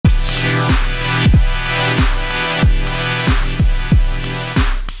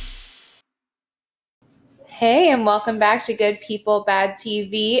Hey, and welcome back to Good People, Bad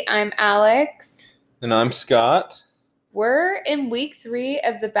TV. I'm Alex. And I'm Scott. We're in week 3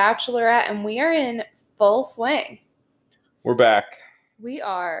 of The Bachelorette, and we are in full swing. We're back. We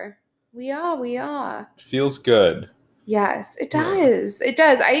are. It Feels good. Yes, it does. It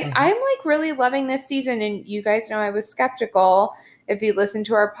does. I'm like really loving this season, and you guys know I was skeptical. If you listen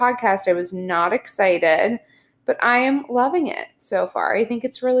to our podcast, I was not excited, but I am loving it so far. I think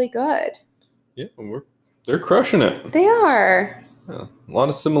it's really good. Yeah, they're crushing it. They are. Yeah, a lot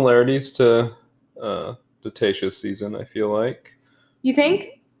of similarities to Tayshia's season, I feel like. You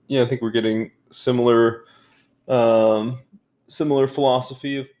think? Yeah, I think we're getting similar philosophy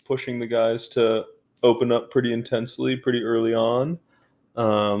of pushing the guys to open up pretty intensely, pretty early on.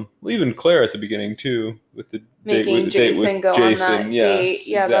 Even Claire at the beginning too, with the making Jason go on that date.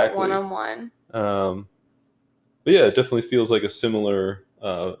 Yeah, exactly. That one-on-one. But yeah, it definitely feels like a similar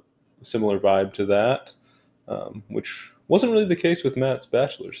vibe to that, which wasn't really the case with Matt's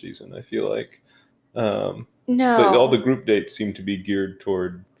Bachelor season, I feel like. No. But all the group dates seem to be geared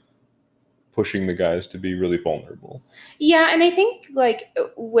toward pushing the guys to be really vulnerable. Yeah, and I think like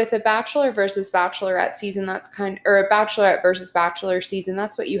with a Bachelor versus Bachelorette season, or a Bachelorette versus Bachelor season,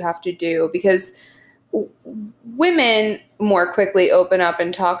 that's what you have to do, because women more quickly open up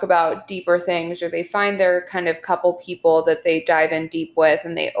and talk about deeper things, or they find their kind of couple people that they dive in deep with,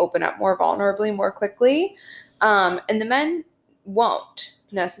 and they open up more vulnerably more quickly. And the men won't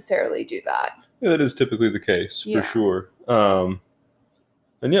necessarily do that. Yeah, that is typically the case, for sure.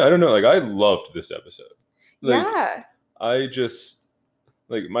 And yeah, I don't know, like I loved this episode. Like, yeah. I just,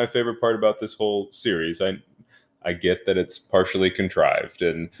 like, my favorite part about this whole series, I get that it's partially contrived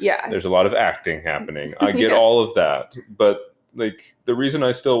and there's a lot of acting happening. I get all of that. But like the reason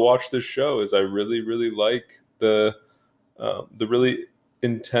I still watch this show is I really, really like the really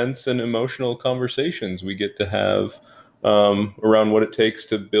intense and emotional conversations we get to have around what it takes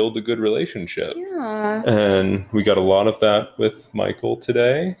to build a good relationship. Yeah. And we got a lot of that with Michael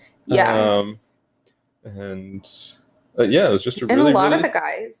today. Yes. Yeah, it was just a lot of the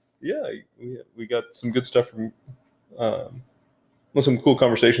guys. Yeah, we got some good stuff from some cool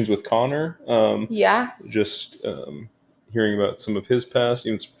conversations with Connor. Just hearing about some of his past,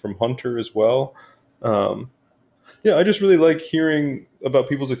 even from Hunter as well. Yeah, I just really like hearing about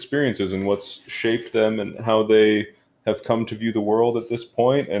people's experiences and what's shaped them and how they have come to view the world at this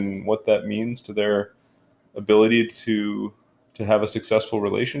point and what that means to their ability to have a successful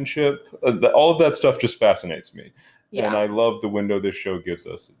relationship. All of that stuff just fascinates me. Yeah. And I love the window this show gives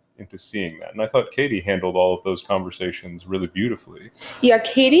us into seeing that. And I thought Katie handled all of those conversations really beautifully. Yeah,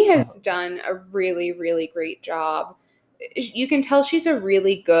 Katie has done a really, really great job. You can tell she's a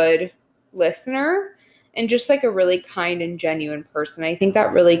really good listener and just like a really kind and genuine person. I think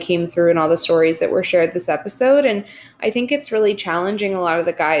that really came through in all the stories that were shared this episode. And I think it's really challenging a lot of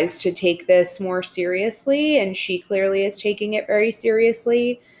the guys to take this more seriously. And she clearly is taking it very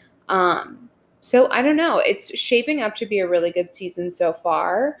seriously. So I don't know. It's shaping up to be a really good season so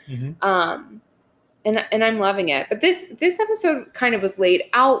far. Mm-hmm. And I'm loving it. But this episode kind of was laid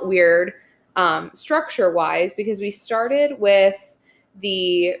out weird structure-wise, because we started with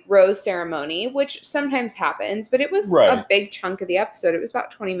the rose ceremony, which sometimes happens, but it was a big chunk of the episode. It was about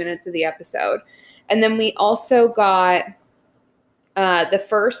 20 minutes of the episode. And then we also got the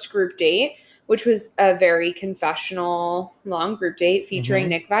first group date, which was a very confessional long group date featuring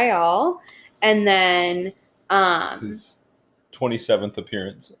Nick Viall. And then his 27th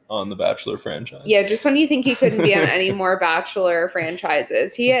appearance on the Bachelor franchise. Yeah, just when you think he couldn't be on any more Bachelor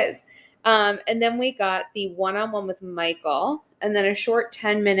franchises, he is. And then we got the one-on-one with Michael, and then a short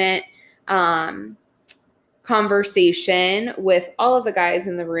 10-minute conversation with all of the guys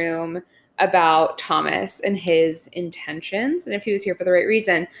in the room about Thomas and his intentions and if he was here for the right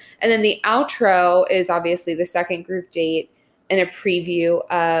reason. And then the outro is obviously the second group date and a preview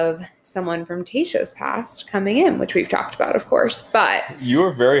of someone from Tayshia's past coming in, which we've talked about, of course. But you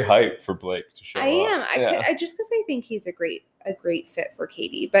are very hyped for Blake to show up. I am. I just because I think he's a great fit for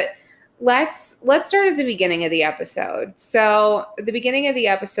Katie. But let's start at the beginning of the episode. So the beginning of the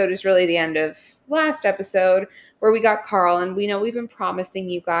episode is really the end of last episode, where we got Carl, and we know we've been promising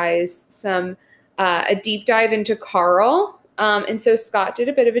you guys some a deep dive into Carl. And so Scott did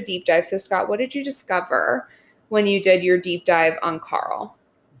a bit of a deep dive. So Scott, what did you discover when you did your deep dive on Carl?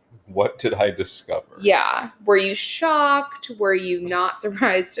 What did I discover? Yeah. Were you shocked? Were you not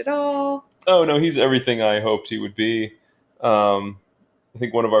surprised at all? Oh, no, he's everything I hoped he would be. I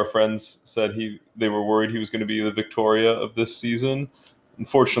think one of our friends said they were worried he was going to be the Victoria of this season.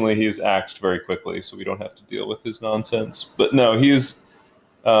 Unfortunately, he's axed very quickly, so we don't have to deal with his nonsense. But no, he's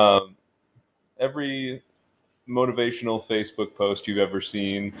every motivational Facebook post you've ever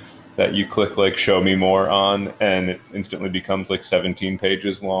seen that you click like show me more on, and it instantly becomes like 17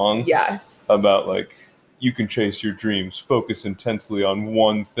 pages long. Yes. About like, you can chase your dreams, focus intensely on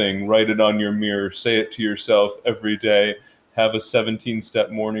one thing, write it on your mirror, say it to yourself every day, have a 17-step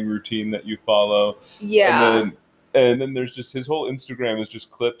morning routine that you follow. Yeah. And then there's just, his whole Instagram is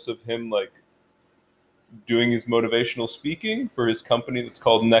just clips of him like doing his motivational speaking for his company that's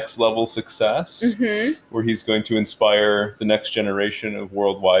called Next Level Success, where he's going to inspire the next generation of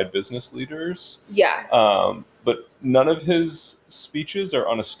worldwide business leaders. Yes. But none of his speeches are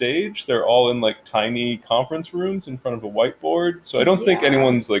on a stage. They're all in like tiny conference rooms in front of a whiteboard. So I don't think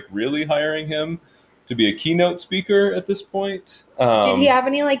anyone's like really hiring him to be a keynote speaker at this point. Did he have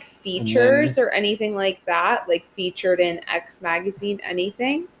any like features or anything like that? Like featured in X magazine,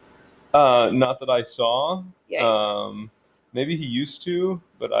 anything? Not that I saw. Yikes. Maybe he used to,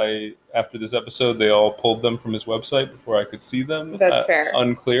 but after this episode, they all pulled them from his website before I could see them. That's fair.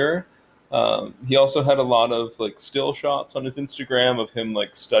 Unclear. He also had a lot of like still shots on his Instagram of him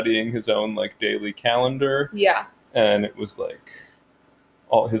like studying his own like daily calendar. Yeah. And it was like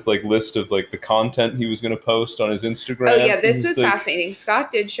all his like list of like the content he was going to post on his Instagram. Oh yeah, this was fascinating. Scott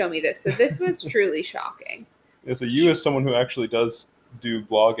did show me this. So this was truly shocking. Yeah, so you as someone who actually does do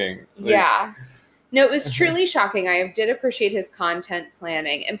blogging. Yeah. No, it was truly shocking. I did appreciate his content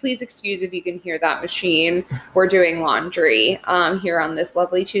planning. And please excuse if you can hear that machine. We're doing laundry here on this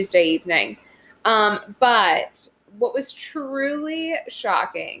lovely Tuesday evening. But what was truly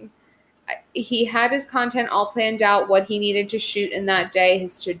shocking, he had his content all planned out, what he needed to shoot in that day,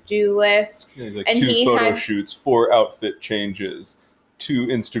 his to-do list. Yeah, like and 2 photo shoots, 4 outfit changes, 2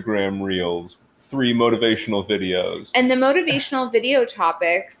 Instagram reels, 3 motivational videos. And the motivational video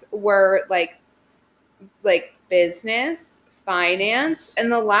topics were like business, finance,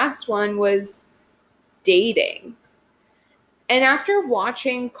 and the last one was dating. And after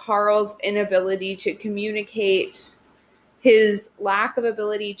watching Carl's inability to communicate, his lack of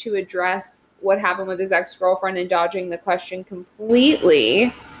ability to address what happened with his ex-girlfriend and dodging the question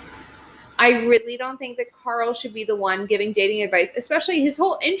completely, I really don't think that Carl should be the one giving dating advice, especially his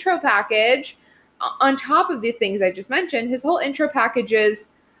whole intro package. On top of the things I just mentioned, his whole intro package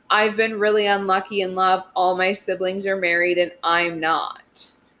is, I've been really unlucky in love. All my siblings are married and I'm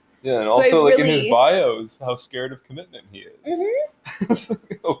not. Yeah, and so also like in his bios, how scared of commitment he is. Mm-hmm.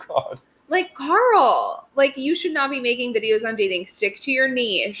 Oh, God. Like, Carl, like, you should not be making videos on dating. Stick to your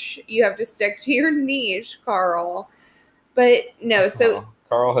niche. You have to stick to your niche, Carl. But no, so...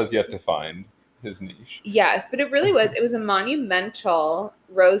 Carl has yet to find his niche. Yes, but it really was. It was a monumental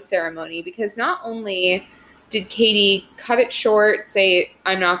rose ceremony because not only did Katie cut it short, say,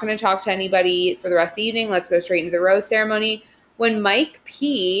 I'm not going to talk to anybody for the rest of the evening. Let's go straight into the rose ceremony. When Mike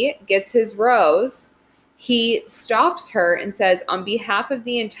P gets his rose, he stops her and says, on behalf of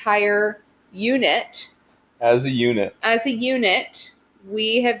the entire unit. As a unit,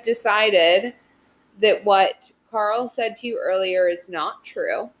 we have decided that what Carl said to you earlier is not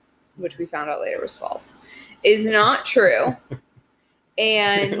true, which we found out later was false, is not true.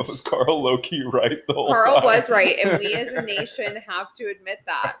 And was Carl low-key right the whole time? Carl was right, and we as a nation have to admit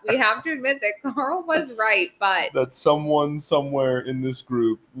that. We have to admit that Carl was right, but... that someone somewhere in this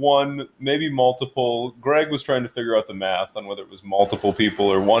group, one, maybe multiple, Greg was trying to figure out the math on whether it was multiple people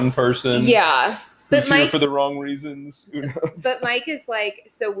or one person. Yeah. But Mike, here for the wrong reasons. Who knows? But Mike is like,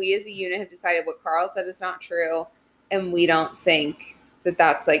 so we as a unit have decided what Carl said is not true, and we don't think that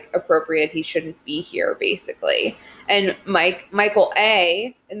that's like appropriate. He shouldn't be here, basically. And Michael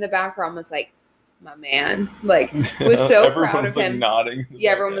A in the background was like, my man, like, was so proud of him. Nodding.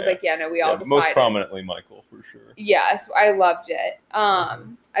 Yeah, everyone was like, yeah, no, we all decided. Most prominently Michael, for sure. Yes, I loved it. I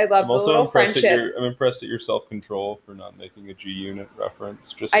love the little friendship. I'm impressed at your self-control for not making a G-Unit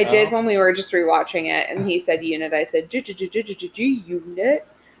reference. I did when we were just rewatching it, and he said unit. I said G-unit.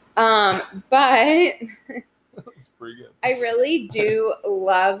 But that's pretty good. I really do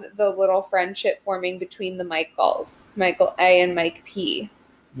love the little friendship forming between the Michaels, Michael A and Mike P.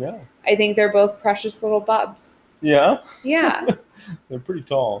 Yeah. I think they're both precious little bubs. Yeah? Yeah. They're pretty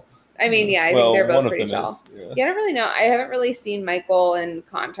tall. I mean, yeah, I think they're both pretty tall. Yeah, I don't really know. I haven't really seen Michael in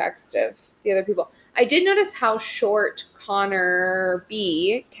context of the other people. I did notice how short Connor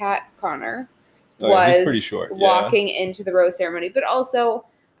B, Cat Connor, was pretty short, walking into the rose ceremony. But also,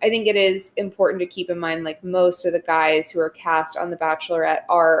 I think it is important to keep in mind, like, most of the guys who are cast on The Bachelorette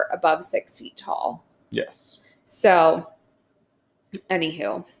are above 6 feet tall. Yes. So,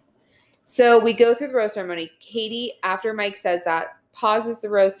 anywho. So we go through the rose ceremony. Katie, after Mike says that, pauses the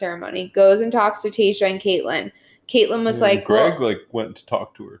rose ceremony, goes and talks to Tayshia and Caitlin. Caitlin was like, Greg went to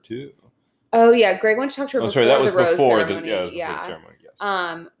talk to her too. Oh yeah, Greg went to talk to her before that was the rose before ceremony. before the ceremony,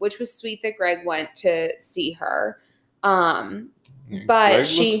 yes. Which was sweet that Greg went to see her. But Greg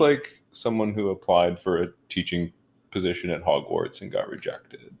looks like someone who applied for a teaching position at Hogwarts and got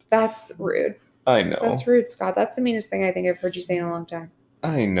rejected. That's rude. I know. That's rude, Scott. That's the meanest thing I think I've heard you say in a long time.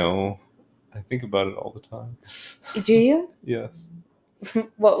 I know. I think about it all the time. Do you? Yes.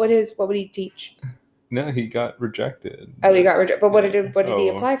 What would he teach? No, he got rejected. Oh, he got rejected. But what did he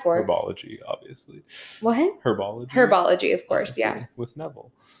apply for? Herbology, obviously. What? Herbology. Herbology, of course, yes. With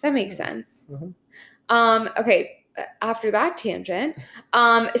Neville. That makes sense. Uh-huh. Okay. After that tangent,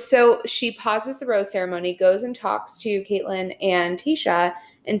 so she pauses the rose ceremony, goes and talks to Caitlin and Tisha,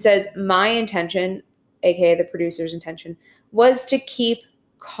 and says, "My intention, aka the producer's intention, was to keep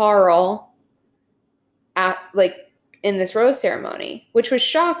Carl in this rose ceremony," which was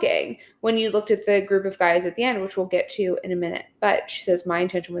shocking when you looked at the group of guys at the end, which we'll get to in a minute. But she says, "My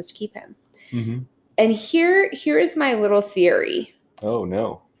intention was to keep him." Mm-hmm. And here is my little theory. Oh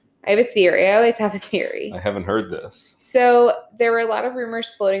no. I have a theory. I always have a theory. I haven't heard this. So there were a lot of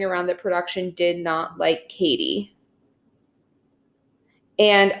rumors floating around that production did not like Katie.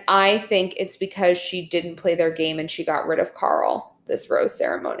 And I think it's because she didn't play their game and she got rid of Carl this rose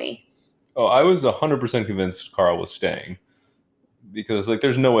ceremony. Oh, I was 100% convinced Carl was staying. Because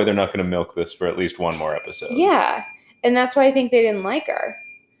there's no way they're not going to milk this for at least one more episode. Yeah. And that's why I think they didn't like her.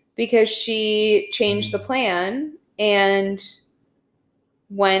 Because she changed the plan and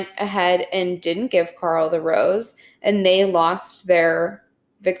went ahead and didn't give Carl the rose, and they lost their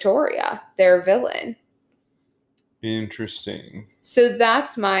Victoria, their villain. Interesting. So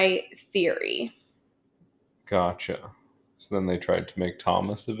that's my theory. Gotcha. So then they tried to make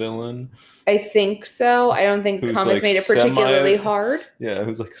Thomas a villain? I think so. I don't think Thomas made it particularly hard. Yeah, it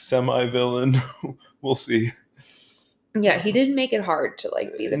was like a semi-villain. We'll see. Yeah, he didn't make it hard to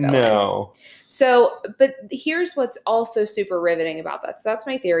be the villain. No. So, but here's what's also super riveting about that. So that's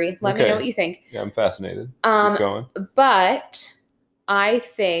my theory. Let me know what you think. Yeah, I'm fascinated. Keep going. But I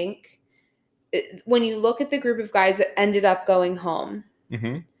think when you look at the group of guys that ended up going home,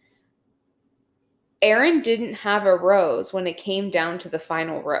 Aaron didn't have a rose when it came down to the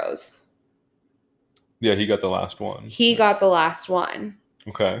final rose. Yeah, he got the last one. He got the last one.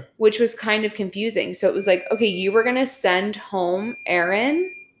 Okay. Which was kind of confusing. So it was like, okay, you were going to send home Aaron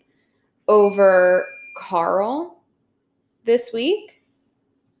over Carl this week,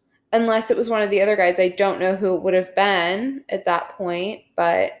 unless it was one of the other guys. I don't know who it would have been at that point,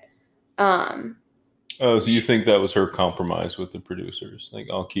 but oh, so you think that was her compromise with the producers?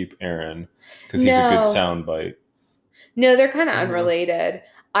 I'll keep Aaron because he's a good soundbite. No, they're kind of unrelated.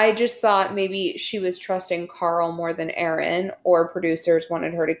 I just thought maybe she was trusting Carl more than Aaron, or producers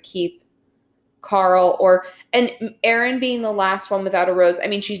wanted her to keep Carl, and Aaron being the last one without a rose. I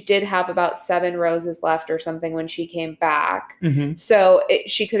mean, she did have about 7 roses left or something when she came back. So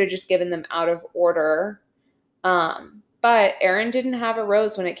she could have just given them out of order. But Aaron didn't have a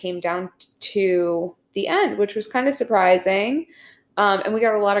rose when it came down to the end, which was kind of surprising. And we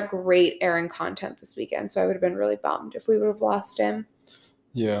got a lot of great Aaron content this weekend. So I would have been really bummed if we would have lost him.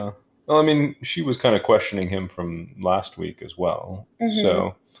 Yeah. Well, I mean, she was kind of questioning him from last week as well.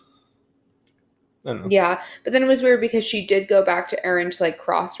 So I don't know. Yeah, but then it was weird because she did go back to Aaron to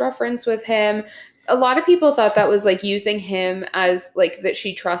cross-reference with him. A lot of people thought that was using him as that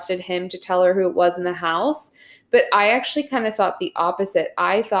she trusted him to tell her who it was in the house. But I actually kind of thought the opposite.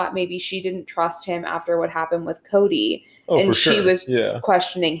 I thought maybe she didn't trust him after what happened with Cody. Oh, and for she sure. was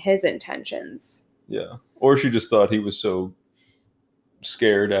questioning his intentions. Yeah. Or she just thought he was so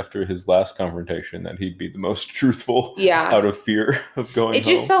scared after his last confrontation that he'd be the most truthful out of fear of going home. It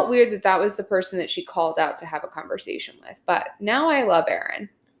just felt weird that was the person that she called out to have a conversation with. But now I love Aaron.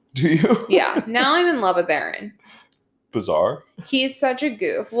 Do you? Yeah. Now I'm in love with Aaron. Bizarre. He's such a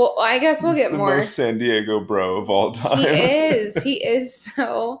goof. Well, I guess we'll get more. He's the most San Diego bro of all time. He is. He is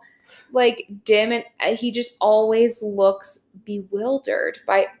so dim, and he just always looks bewildered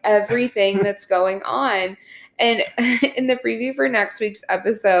by everything that's going on. And in the preview for next week's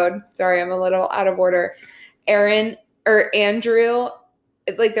episode, sorry, I'm a little out of order. Andrew,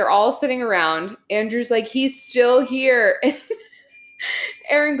 they're all sitting around. Andrew's he's still here. And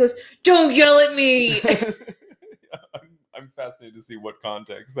Aaron goes, "Don't yell at me." I'm fascinated to see what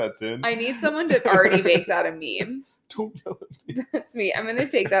context that's in. I need someone to already make that a meme. Don't yell at me. That's me. I'm going to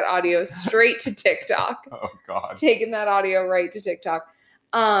take that audio straight to TikTok. Oh, God. Taking that audio right to TikTok.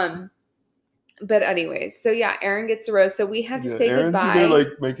 But anyways, so yeah, Aaron gets the rose. So we had to say Aaron's goodbye.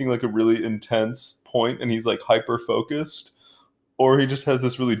 either making a really intense point and he's hyper focused, or he just has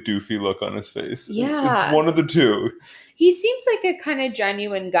this really doofy look on his face. Yeah. It's one of the two. He seems like a kind of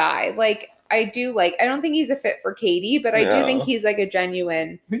genuine guy. I don't think he's a fit for Katie, but I do think he's like a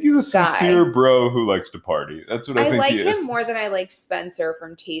genuine I think he's a sincere bro who likes to party. That's what I think he is. I like him more than I like Spencer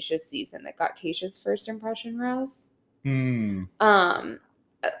from Tayshia's season that got Tayshia's first impression rose. Well,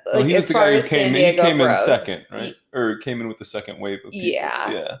 he was the guy who came in second, right? Or came in with the second wave of people.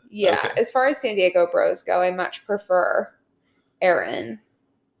 Yeah. Okay. As far as San Diego bros go, I much prefer Aaron.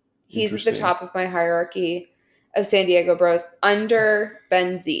 He's at the top of my hierarchy of San Diego bros under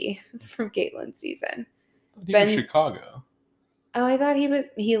Ben Z from Caitlin's season. He was Chicago. Oh, I thought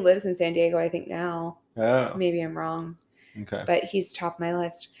he lives in San Diego, I think now. Oh. Maybe I'm wrong. Okay. But he's top of my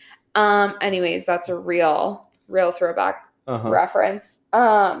list. Anyways, that's a real throwback reference.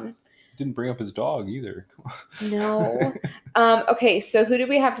 Didn't bring up his dog either. No. Okay, so who did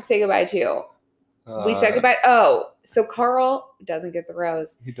we have to say goodbye to? We said goodbye. Oh, so Carl doesn't get the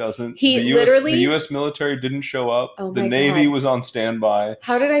rose. He doesn't. The U.S. military didn't show up. The Navy was on standby.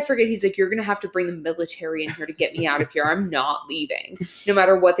 How did I forget? He's like, you're going to have to bring the military in here to get me out of here. I'm not leaving. No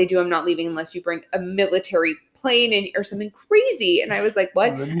matter what they do, I'm not leaving unless you bring a military plane in or something crazy. And I was like,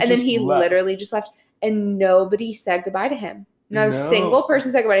 what? And then he literally just left. And nobody said goodbye to him. Not a single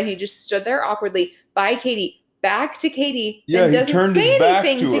person said goodbye to him. He just stood there awkwardly by Katie. Back to Katie. Yeah, he turned his back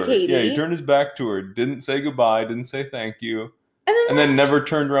to her. Katie. Yeah, he turned his back to her. Didn't say goodbye. Didn't say thank you. And then never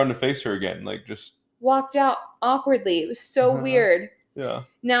turned around to face her again. Like, just walked out awkwardly. It was so weird. Yeah.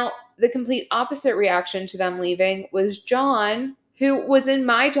 Now, the complete opposite reaction to them leaving was John, who was in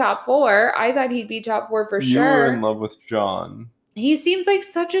my top 4. I thought he'd be top 4 for sure. You were in love with John. He seems like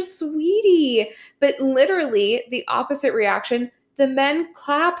such a sweetie. But literally, the opposite reaction. The men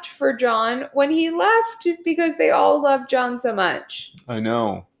clapped for John when he left because they all love John so much. I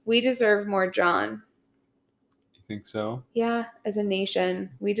know. We deserve more John. You think so? Yeah, as a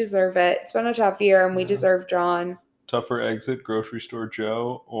nation. We deserve it. It's been a tough year and we deserve John. Tougher exit, Grocery Store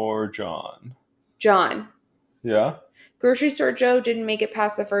Joe or John? John. Yeah? Grocery Store Joe didn't make it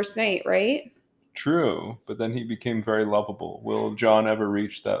past the first night, right? True, but then he became very lovable. Will John ever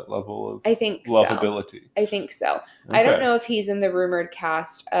reach that level of lovability? I think so. Okay. I don't know if he's in the rumored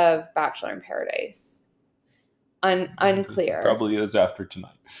cast of Bachelor in Paradise. Unclear. Probably is after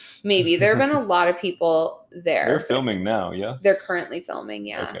tonight. Maybe. There have been a lot of people there. They're filming now, yeah? They're currently filming,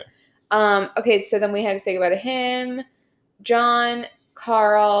 yeah. Okay. Okay, so then we had to say goodbye to him, John,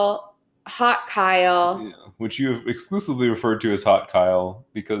 Carl, Hot Kyle. Yeah, which you have exclusively referred to as Hot Kyle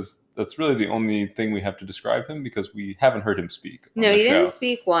because that's really the only thing we have to describe him because we haven't heard him speak. No, he didn't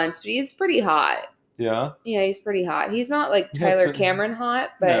speak once, but he's pretty hot. Yeah? Yeah, he's pretty hot. He's not like Tyler Cameron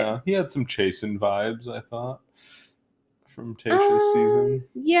hot, but... Yeah, he had some Chasen vibes, I thought, from Tayshia's season.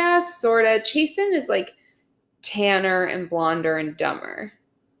 Yeah, sort of. Chasen is like tanner and blonder and dumber.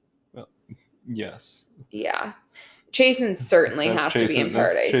 Well, yes. Yeah. Chasen certainly has to be in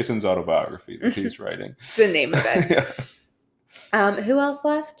Paradise. That's Chasen's autobiography that he's writing. It's the name of it. Yeah. Who else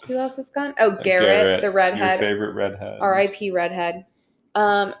left? Who else is gone? Oh, Garrett, the redhead. Your favorite redhead. R.I.P. redhead.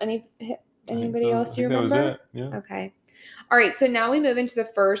 Anybody else you remember? That was it. Yeah. Okay. All right. So now we move into the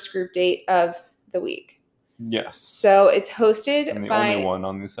first group date of the week. Yes. So it's hosted by the only one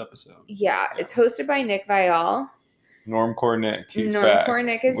on this episode. Yeah, it's hosted by Nick Viall. Normcore Nick. He's back. Normcore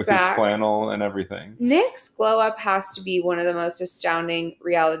Nick is with back. His flannel and everything. Nick's glow up has to be one of the most astounding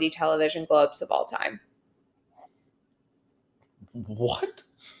reality television glow ups of all time. What?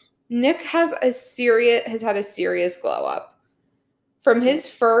 Nick has had a serious glow up from his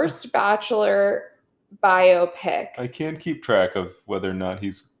first Bachelor biopic. I can't keep track of whether or not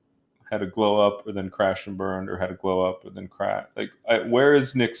he's had a glow up or then crashed and burned or had a glow up or then crash. Like, where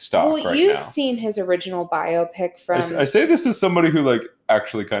is Nick's stock right now? Well, you've seen his original biopic from... I say this as somebody who, like,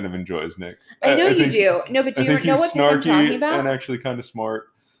 actually kind of enjoys Nick. I know you do. No, but do you know what I'm talking about? And actually kind of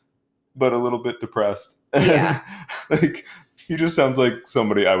smart, but a little bit depressed. Yeah. Like... He just sounds like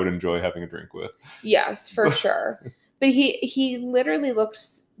somebody I would enjoy having a drink with. Yes, for sure. But he literally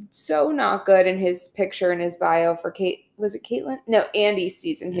looks so not good in his picture in his bio for was it Caitlyn? No, Andy's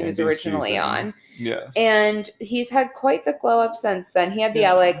season he was originally on. Yes. And he's had quite the glow up since then. He had the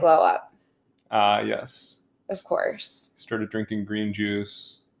LA glow up. Yes. Of course. Started drinking green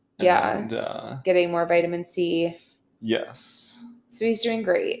juice. Yeah. And getting more vitamin C. Yes. So he's doing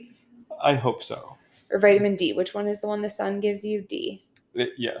great. I hope so. Or vitamin D. Which one is the one the sun gives you? D.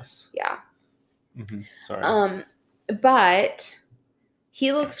 Yes. Yeah. Mm-hmm. Sorry. But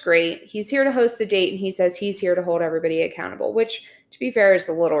he looks great. He's here to host the date, and he says he's here to hold everybody accountable, which, to be fair, is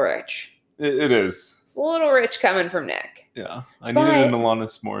a little rich. It is. It's a little rich coming from Nick. Yeah. I needed an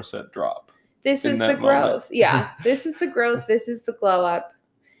Alanis Morissette drop. This is the growth. Yeah. This is the growth. This is the glow up.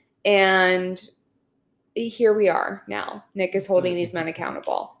 And here we are now. Nick is holding these men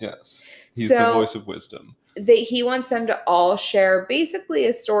accountable. Yes. He's the voice of wisdom. He wants them to all share basically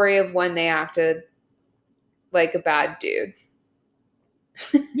a story of when they acted like a bad dude.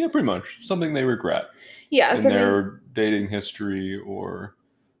 Yeah, pretty much. Something they regret. Yeah. In their dating history or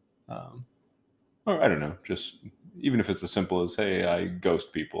I don't know, just even if it's as simple as, hey, I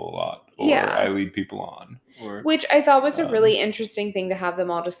ghost people a lot, or I lead people on. Or, which I thought was a really interesting thing to have them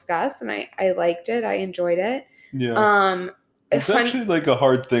all discuss, and I liked it. I enjoyed it. Yeah. It's actually like a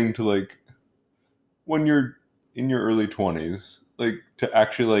hard thing to like, when you're in your early 20s, like to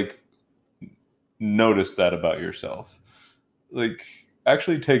actually like notice that about yourself. Like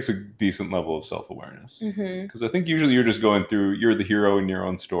actually takes a decent level of self-awareness. Because I think usually you're just going through, you're the hero in your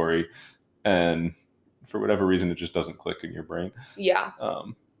own story, and for whatever reason it just doesn't click in your brain. Yeah.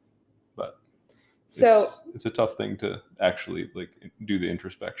 But so it's a tough thing to actually like do the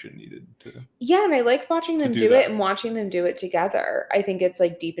introspection needed to. Yeah, and I liked watching them do it and watching them do it together. I think it's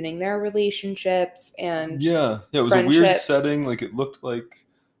like deepening their relationships and it was a weird setting. Like it looked like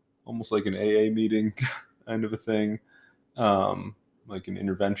almost like an AA meeting kind of a thing, like an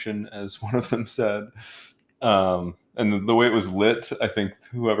intervention, as one of them said. And the way it was lit, I think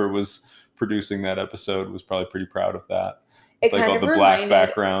whoever was producing that episode was probably pretty proud of that. It like kind all of the black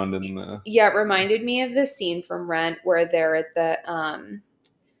background and the it reminded me of the scene from Rent where they're at the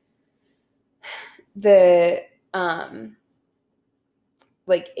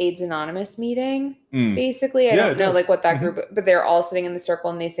like AIDS Anonymous meeting. Basically, I don't know like what that group, but they're all sitting in the circle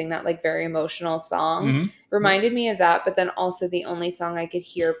and they sing that like very emotional song. Reminded me of that, but then also the only song I could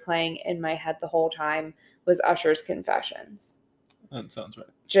hear playing in my head the whole time was Usher's Confessions. That sounds right.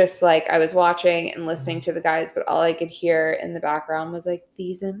 Just like I was watching and listening to the guys, but all I could hear in the background was like,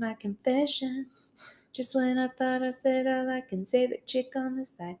 these are my confessions. Just when I thought I said all I can say, the chick on the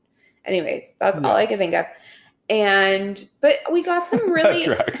side. Anyways, that's all I could think of. But we got some really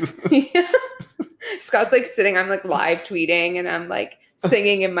Scott's like sitting, I'm like live tweeting and I'm like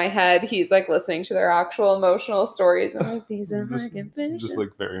singing in my head. He's like listening to their actual emotional stories. I'm like, these are my confessions. Just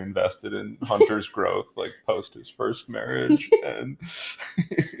like very invested in Hunter's growth, like post his first marriage. And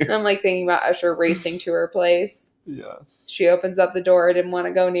I'm like thinking about Usher racing to her place. Yes. She opens up the door, didn't want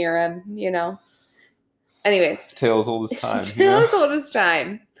to go near him, Anyways. Tale as old as time. Tale as old as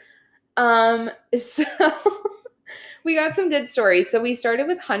time. So we got some good stories. So we started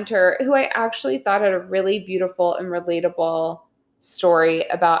with Hunter, who I actually thought had a really beautiful and relatable story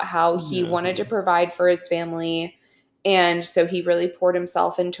about how he wanted to provide for his family. And so he really poured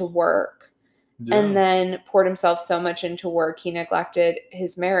himself into work and then poured himself so much into work, he neglected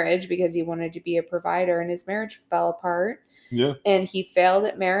his marriage because he wanted to be a provider, and his marriage fell apart. Yeah. And he failed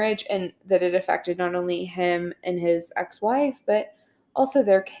at marriage, and that it affected not only him and his ex-wife, but also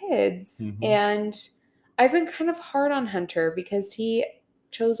their kids. And I've been kind of hard on Hunter because he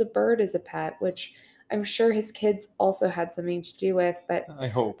chose a bird as a pet, which I'm sure his kids also had something to do with, but I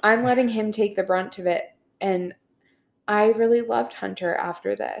hope I'm letting him take the brunt of it. And I really loved Hunter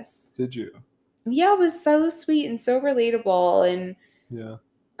after this. Did you? Yeah, it was so sweet and so relatable. And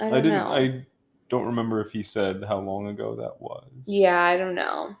I don't remember if he said how long ago that was. Yeah, I don't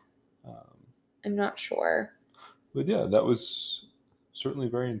know. I'm not sure. But yeah, that was certainly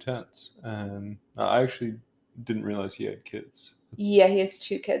very intense. And I actually didn't realize he had kids. Yeah, he has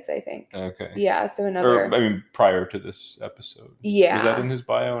 2 kids, I think. Okay. Yeah, so another... prior to this episode. Yeah. Was that in his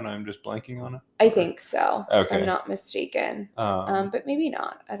bio and I'm just blanking on it? I think so. Okay. If I'm not mistaken. But maybe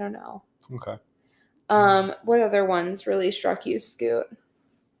not. I don't know. Okay. What other ones really struck you, Scoot?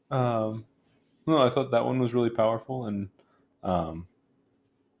 No, I thought that one was really powerful and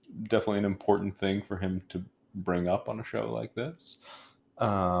definitely an important thing for him to bring up on a show like this.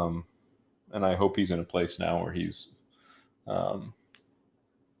 And I hope he's in a place now where he's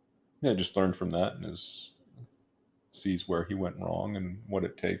just learned from that and sees where he went wrong and what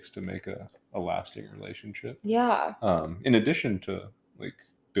it takes to make a lasting relationship. Yeah. In addition to like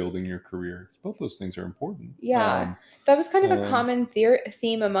building your career, both those things are important. Yeah. That was kind of a common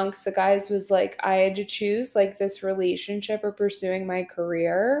theme amongst the guys, was like I had to choose like this relationship or pursuing my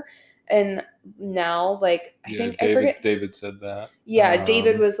career. And now, like, I think David said that. Yeah,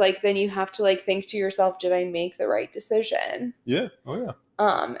 David was like, then you have to like think to yourself, did I make the right decision? Yeah. Oh yeah.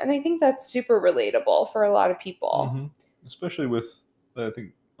 And I think that's super relatable for a lot of people. Especially with, I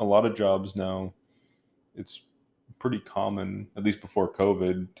think, a lot of jobs now, it's pretty common, at least before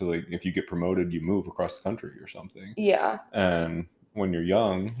COVID, to like, if you get promoted, you move across the country or something. Yeah. And when you're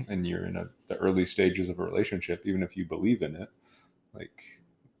young and you're in the early stages of a relationship, even if you believe in it, like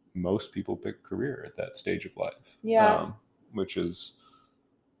most people pick career at that stage of life. Yeah. Which is,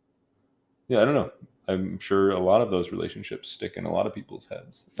 I don't know. I'm sure a lot of those relationships stick in a lot of people's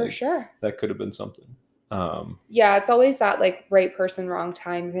heads. For sure. That could have been something. Yeah, it's always that like right person, wrong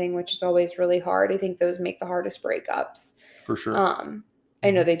time thing, which is always really hard. I think those make the hardest breakups. For sure. I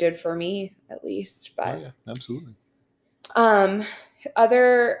know they did for me at least, but yeah, absolutely.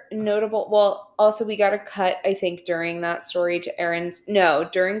 Other notable, well, also we got a cut, I think, during that story to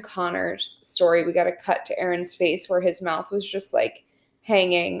during Connor's story, we got a cut to Aaron's face where his mouth was just like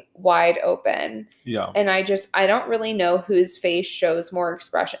hanging wide open. Yeah. And I don't really know whose face shows more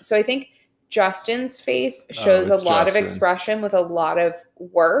expression. So I think Justin's face shows a lot of expression with a lot of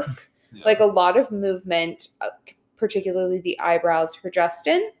work, like a lot of movement, particularly the eyebrows for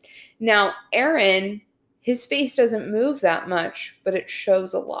Justin. Now, Aaron, his face doesn't move that much, but it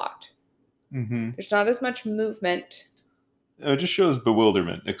shows a lot. Mm-hmm. There's not as much movement. It just shows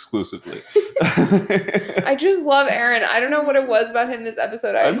bewilderment exclusively. I just love Aaron. I don't know what it was about him this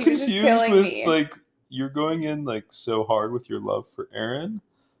episode. I'm confused just killing with me. Like, you're going in like so hard with your love for Aaron.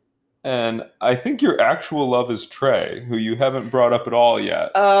 And I think your actual love is Trey, who you haven't brought up at all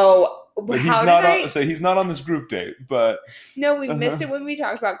yet. Oh, but he's not on this group date, but no, we missed it when we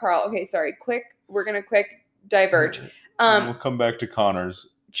talked about Carl. Okay, sorry. We're gonna diverge. We'll come back to Connor's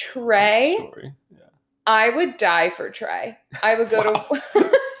Trey story. Yeah. I would die for Trey. I would go to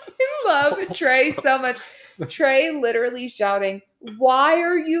I love Trey so much. Trey literally shouting, "Why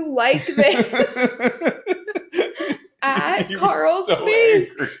are you like this?" At Carl's face.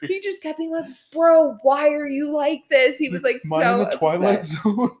 Angry. He just kept being like, "Bro, why are you like this?" He was like so in the Twilight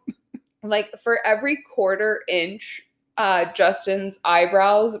Zone. Like for every quarter inch Justin's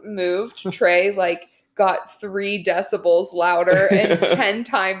eyebrows moved, Trey like got 3 decibels louder and 10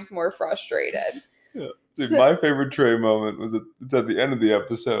 times more frustrated. Yeah. Dude, my favorite Trey moment was it's at the end of the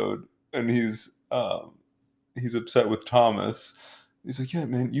episode, and he's upset with Thomas. He's like, "Yeah,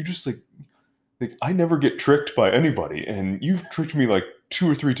 man, you just like I never get tricked by anybody, and you've tricked me like 2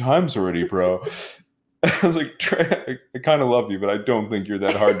 or 3 times already, bro." I was like, "Trey, I kind of love you, but I don't think you're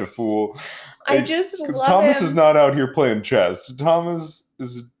that hard to fool." I just love because Thomas is not out here playing chess. Thomas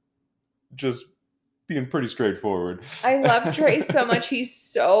is just being pretty straightforward. I love Trey so much. He's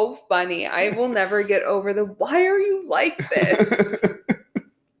so funny. I will never get over the "why are you like this?"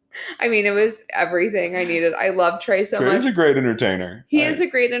 I mean, it was everything I needed. I love Trey so much. He's a great entertainer. He is a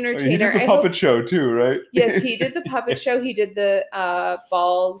great entertainer. He did the puppet show too, right? Yes, he did the puppet show. He did the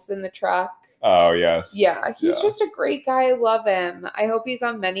balls in the truck. Oh, yes. Yeah, he's just a great guy. I love him. I hope he's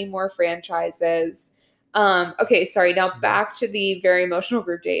on many more franchises. Okay, sorry. Now back to the very emotional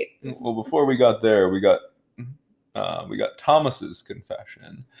group date. Well, before we got there, we got Thomas's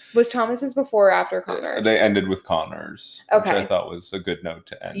confession. Was Thomas's before or after Connor's? They ended with Connor's, okay, which I thought was a good note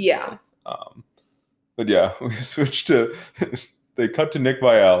to end. Yeah. With. But yeah, we switched to. They cut to Nick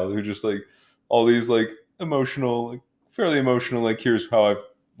Viall, who just like all these like emotional, like fairly emotional, like here's how I've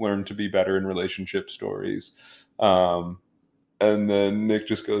learned to be better in relationship stories. And then Nick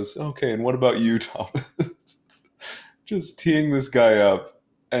just goes, "Okay, and what about you, Thomas?" Just teeing this guy up.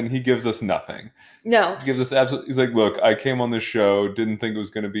 And he gives us nothing. No. He gives us absolutely. He's like, "Look, I came on this show, didn't think it was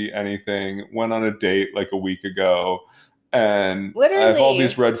going to be anything. Went on a date like a week ago, and literally, I have all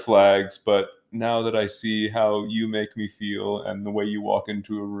these red flags. But now that I see how you make me feel and the way you walk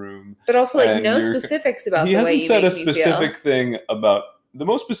into a room, but also like no specifics about the way you make me feel." He hasn't said a specific thing about. The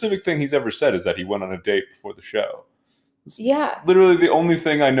most specific thing he's ever said is that he went on a date before the show. Yeah. Literally the only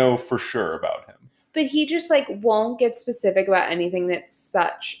thing I know for sure about him. But he just like won't get specific about anything that's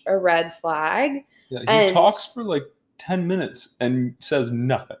such a red flag. Yeah, he talks for like 10 minutes and says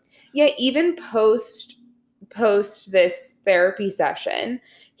nothing. Yeah, even post this therapy session,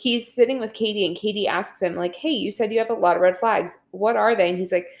 he's sitting with Katie and Katie asks him like, "Hey, you said you have a lot of red flags. What are they?" And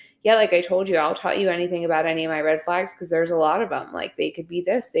he's like, "Yeah, like I told you, I'll tell you anything about any of my red flags because there's a lot of them. Like they could be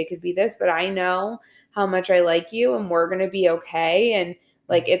this, they could be this, but I know how much I like you and we're going to be okay. And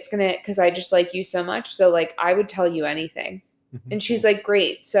like, it's going to, because I just like you so much. So like, I would tell you anything." Mm-hmm. And she's like,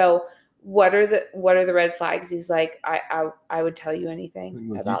 "Great. So what are the red flags?" He's like, I would tell you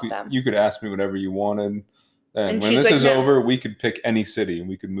anything about them. You could ask me whatever you wanted. And when this is over, we could pick any city and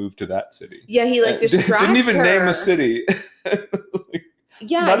we could move to that city. Yeah. He like distracts didn't even her. name a city.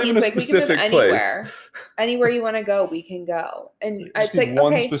 Yeah, not he's even a like, specific we can move anywhere. Anywhere you want to go, we can go. And it's like,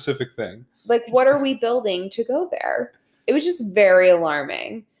 one okay, specific thing. Like, what are we building to go there? It was just very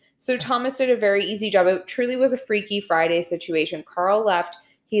alarming. So Thomas did a very easy job. It truly was a Freaky Friday situation. Carl left.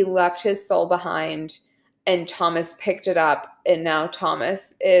 He left his soul behind, and Thomas picked it up. And now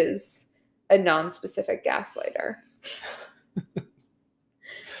Thomas is a non-specific gaslighter.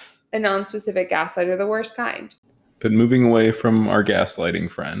 A non-specific gaslighter, the worst kind. But moving away from our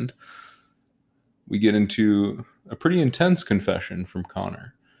gaslighting friend, we get into a pretty intense confession from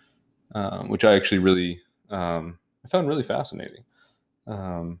Connor, which I actually really I found really fascinating.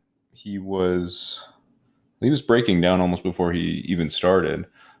 He was breaking down almost before he even started.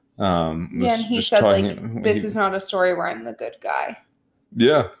 And he said, like, this is not a story where I'm the good guy.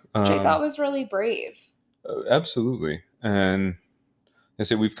 Yeah. Which I thought was really brave. Absolutely. And I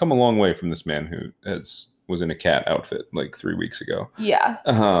say we've come a long way from this man who was in a cat outfit like 3 weeks ago. Yeah.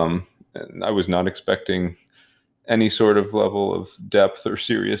 And I was not expecting any sort of level of depth or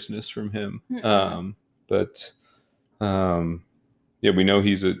seriousness from him. But we know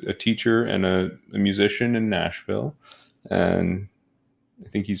he's a teacher and a musician in Nashville. And I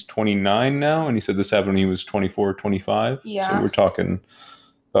think he's 29 now. And he said this happened when he was 24, 25. Yeah. So we're talking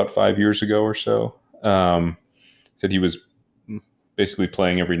about 5 years ago or so. Said he was basically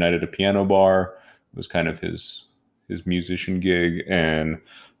playing every night at a piano bar. It was kind of his musician gig, and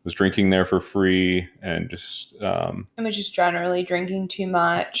was drinking there for free, and just and was just generally drinking too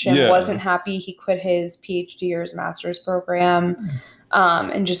much, and wasn't happy. He quit his PhD or his master's program,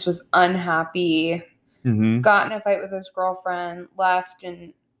 and just was unhappy. Got in a fight with his girlfriend, left,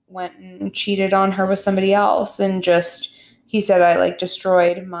 and went and cheated on her with somebody else, and just, he said, I like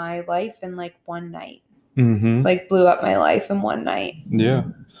destroyed my life in like one night. Like blew up my life in one night. Yeah.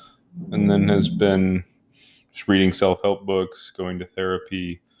 And then has been just reading self-help books, going to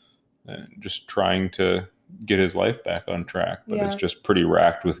therapy, and just trying to get his life back on track. But it's just pretty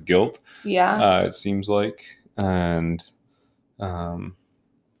racked with guilt. Yeah. It seems like. And like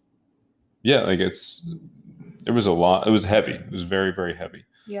it was a lot. It was heavy. It was very, very heavy.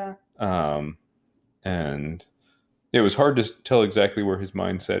 Yeah. And it was hard to tell exactly where his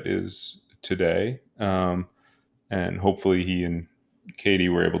mindset is today. And hopefully he and Katie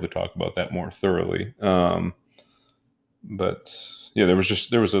were able to talk about that more thoroughly. But yeah, there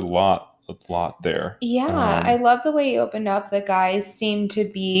was a lot there. Yeah. I love the way he opened up. The guys seemed to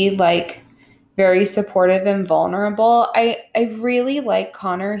be like very supportive and vulnerable. I really like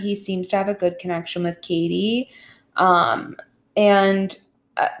Connor. He seems to have a good connection with Katie. And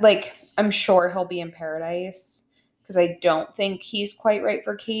like, I'm sure he'll be in paradise, because I don't think he's quite right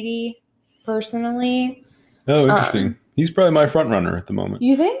for Katie personally. Oh, interesting. He's probably my front runner at the moment.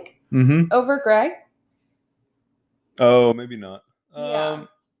 You think? Over Greg? Oh, maybe not. Yeah.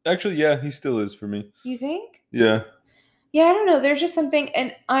 Actually, yeah, he still is for me. You think? Yeah. Yeah, I don't know. There's just something,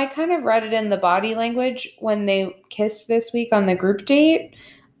 and I kind of read it in the body language when they kissed this week on the group date,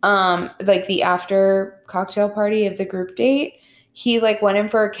 like the after cocktail party of the group date. He like went in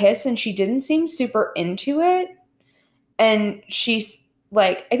for a kiss, and she didn't seem super into it. And she's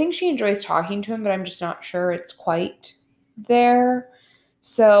like, I think she enjoys talking to him, but I'm just not sure it's quite there.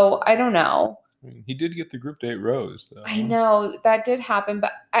 So I don't know. I mean, he did get the group date rose, though. I know that did happen,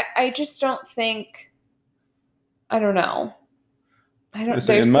 but I just don't think. I don't know. I don't.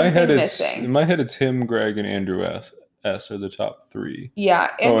 There's in my something head, missing. In my head, it's him, Greg, and Andrew S are the top three.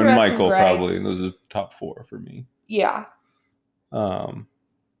 Yeah, Andrew and Michael and probably. Those are the top four for me. Yeah. But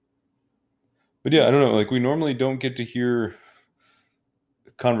yeah, I don't know. Like, we normally don't get to hear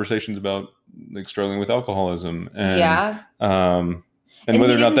conversations about like struggling with alcoholism, and and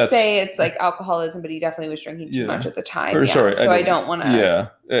whether or not that's say it's like alcoholism, but he definitely was drinking too much at the time. I don't want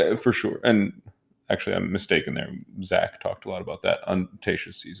to. Yeah, for sure. And actually, I'm mistaken there. Zach talked a lot about that on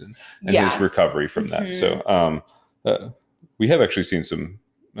Tayshia's season and his recovery from that. So we have actually seen some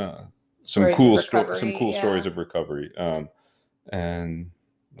cool stories of recovery, and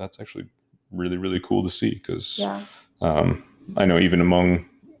that's actually really, really cool to see, because I know even among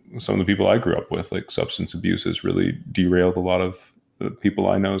some of the people I grew up with, like, substance abuse has really derailed a lot of the people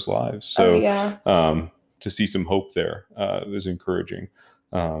I know's lives. So to see some hope there is encouraging.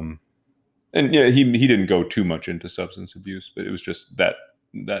 And yeah, he didn't go too much into substance abuse, but it was just that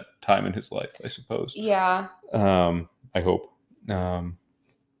time in his life, I suppose. Yeah. I hope. But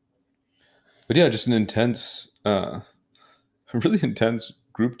yeah, just an intense, really intense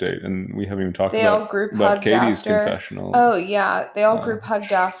group date, and we haven't even talked about Katie's confessional. Oh yeah, they all group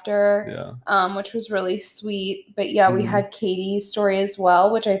hugged after. Yeah. Which was really sweet. But yeah, we had Katie's story as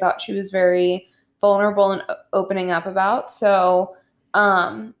well, which I thought she was very vulnerable and opening up about. So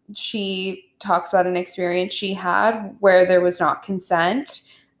she talks about an experience she had where there was not consent,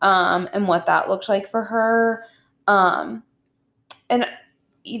 and what that looked like for her. And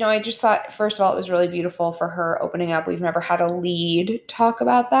you know, I just thought, first of all, it was really beautiful for her opening up. We've never had a lead talk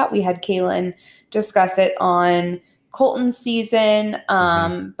about that. We had Kaylin discuss it on Colton's season,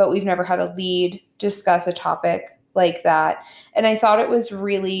 but we've never had a lead discuss a topic like that. And I thought it was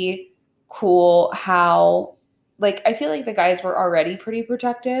really cool how, like, I feel like the guys were already pretty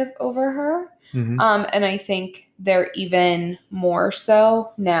protective over her. Mm-hmm. And I think they're even more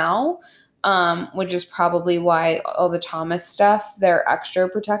so now, which is probably why all the Thomas stuff, they're extra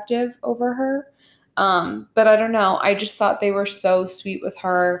protective over her. But I don't know. I just thought they were so sweet with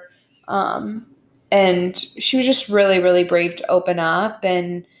her. And she was just really, really brave to open up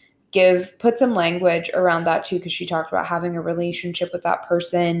and put some language around that too, because she talked about having a relationship with that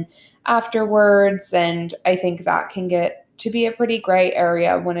person afterwards. And I think that can get to be a pretty gray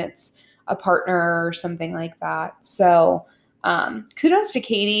area when it's a partner or something like that. So kudos to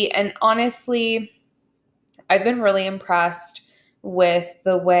Katie. And honestly, I've been really impressed with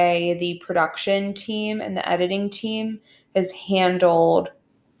the way the production team and the editing team has handled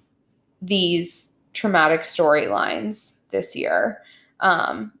these traumatic storylines this year.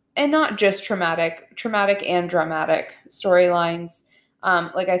 And not just traumatic and dramatic storylines.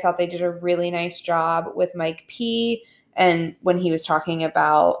 Like, I thought they did a really nice job with Mike P. And when he was talking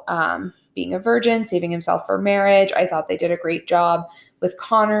about being a virgin, saving himself for marriage, I thought they did a great job with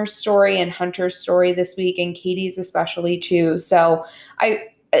Connor's story and Hunter's story this week, and Katie's especially too. So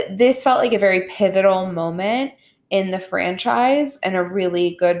this felt like a very pivotal moment in the franchise and a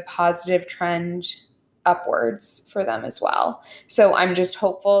really good positive trend upwards for them as well. So I'm just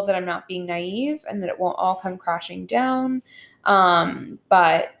hopeful that I'm not being naive and that it won't all come crashing down.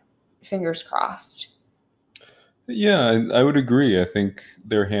 But fingers crossed. Yeah, I would agree. I think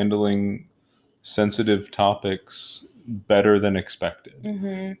they're handling sensitive topics better than expected.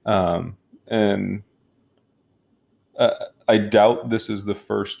 Mm-hmm. And I doubt this is the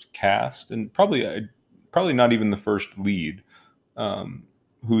first cast, and probably not even the first lead,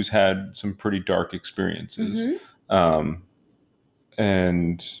 who's had some pretty dark experiences. Mm-hmm.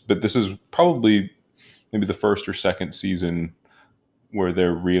 But this is probably maybe the first or second season where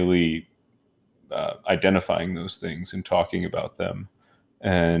they're really identifying those things and talking about them.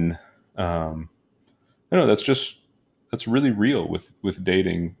 And that's really real with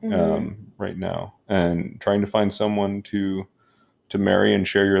dating right now, and trying to find someone to marry and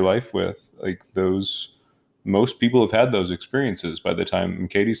share your life with. Like, those, most people have had those experiences by the time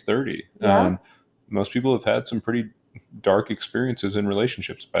Katie's 30. Yeah. Most people have had some pretty dark experiences in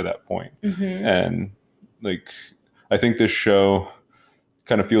relationships by that point. Mm-hmm. And like, I think this show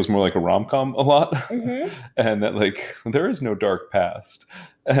kind of feels more like a rom-com a lot. Mm-hmm. And that, like, there is no dark past,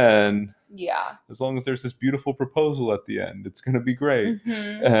 and yeah, as long as there's this beautiful proposal at the end, it's going to be great.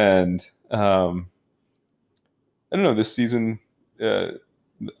 Mm-hmm. And I don't know, this season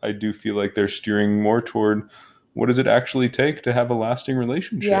I do feel like they're steering more toward what does it actually take to have a lasting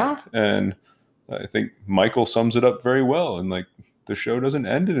relationship. Yeah. And I think Michael sums it up very well. And like, the show doesn't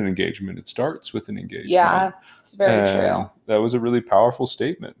end in an engagement, it starts with an engagement. Yeah, it's very true. That was a really powerful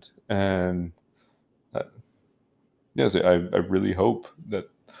statement. And yes, I really hope that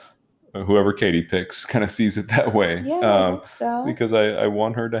whoever Katie picks kind of sees it that way. Yeah, I hope so. Because I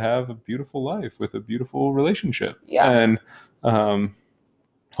want her to have a beautiful life with a beautiful relationship. Yeah. And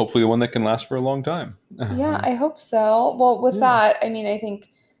hopefully one that can last for a long time. Yeah, I hope so. Well, with that, I mean, I think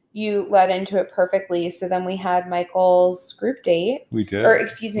you led into it perfectly. So then we had Michael's group date. We did. Or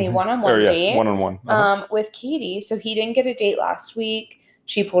excuse me, one-on-one date. One-on-one. With Katie. So he didn't get a date last week.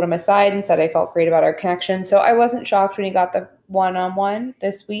 She pulled him aside and said, I felt great about our connection. So I wasn't shocked when he got the one-on-one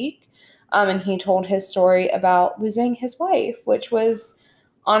this week. And he told his story about losing his wife, which was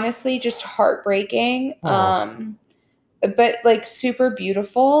honestly just heartbreaking. But like super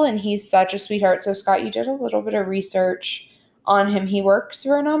beautiful. And he's such a sweetheart. So Scott, you did a little bit of research on him. He works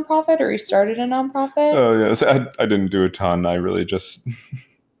for a nonprofit, or he started a nonprofit. Oh, yes. I didn't do a ton. I really just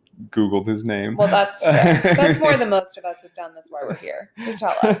Googled his name. Well, that's fair. That's more than most of us have done. That's why we're here. So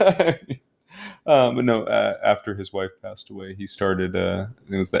tell us. But no, after his wife passed away, he started,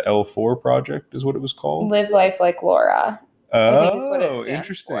 it was the L4 project is what it was called. Live Life Like Laura. I think is what it stands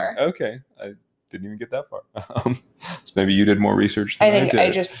interesting. for. Okay. I didn't even get that far. So maybe you did more research than I did. I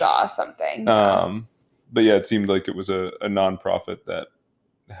just saw something. But yeah, it seemed like it was a nonprofit that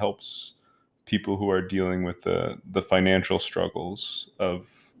helps people who are dealing with the financial struggles of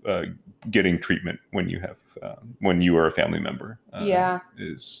getting treatment when you are a family member.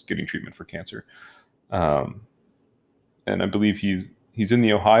 Is getting treatment for cancer. And I believe he's in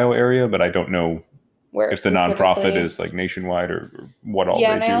the Ohio area, but I don't know if the nonprofit is like nationwide or what all they do.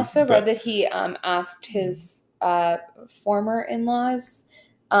 Yeah, and I also read that he asked his former in-laws,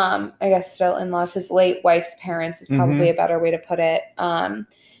 I guess still in-laws, his late wife's parents is probably a better way to put it,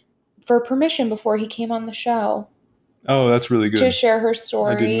 for permission before he came on the show. Oh, that's really good. To share her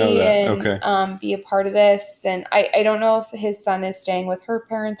story. I didn't know that. And be a part of this. And I don't know if his son is staying with her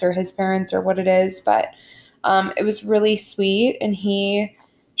parents or his parents or what it is, but It was really sweet, and he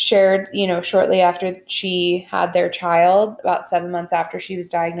shared, shortly after she had their child, about 7 months after she was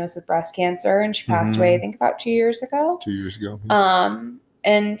diagnosed with breast cancer, and she passed away, I think about 2 years ago. 2 years ago.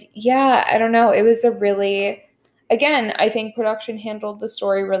 And yeah, I don't know. It was a really, again, I think production handled the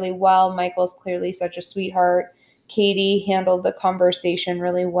story really well. Michael's clearly such a sweetheart. Katie handled the conversation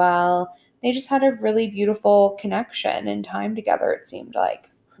really well. They just had a really beautiful connection and time together, it seemed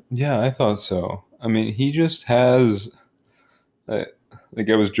like. Yeah, I thought so. I mean, he just has, like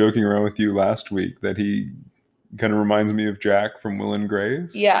I was joking around with you last week that he kind of reminds me of Jack from Will and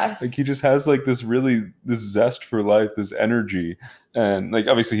Grace. Yes. Like he just has like this zest for life, this energy. And like,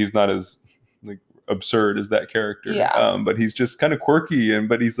 obviously he's not as like absurd as that character. Yeah. But he's just kind of quirky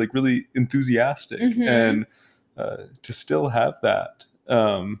but he's like really enthusiastic. Mm-hmm. And to still have that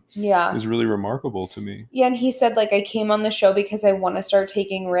is really remarkable to me. Yeah, and he said, like, I came on the show because I want to start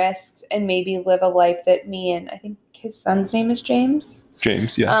taking risks and maybe live a life that me and I think his son's name is James.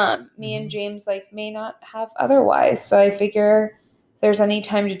 James, yes. Me and James, like, may not have otherwise. So I figure if there's any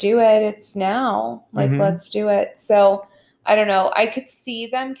time to do it, it's now. Like, let's do it. So, I don't know. I could see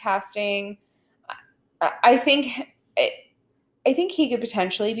them casting. I think he could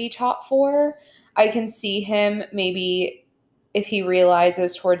potentially be top 4. I can see him maybe if he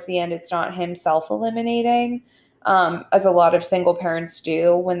realizes towards the end it's not him self-eliminating, as a lot of single parents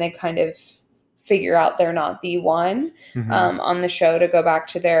do when they kind of figure out they're not the one on the show to go back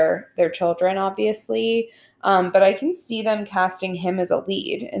to their children, obviously. But I can see them casting him as a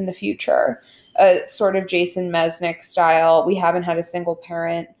lead in the future, sort of Jason Mesnick style. We haven't had a single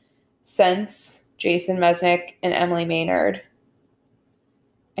parent since Jason Mesnick and Emily Maynard,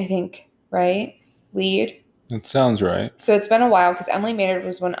 I think, right? Lead. That sounds right. So it's been a while because Emily Maynard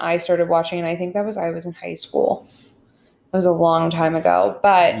was when I started watching, and I think I was in high school. It was a long time ago,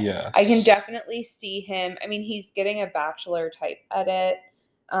 but yes. I can definitely see him. I mean, he's getting a Bachelor type edit,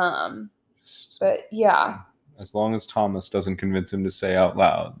 but yeah. As long as Thomas doesn't convince him to say out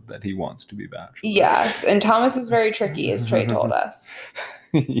loud that he wants to be Bachelor. Yes, and Thomas is very tricky, as Trey told us.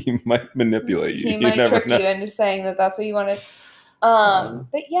 He might manipulate you. He might trick you into saying that that's what you wanted.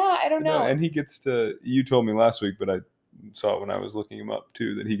 But yeah, I don't know. And he gets to, you told me last week, but I saw it when I was looking him up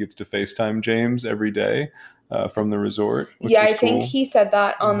too, that he gets to FaceTime James every day from the resort. Yeah, I think he said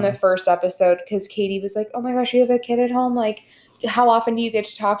that on the first episode because Katie was like, oh my gosh, you have a kid at home? Like, how often do you get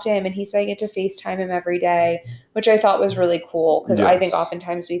to talk to him? And he said I get to FaceTime him every day, which I thought was really cool because I think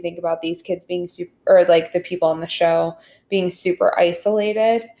oftentimes we think about these kids being or like the people on the show being super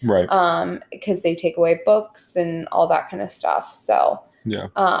isolated, right? Because they take away books and all that kind of stuff. So yeah,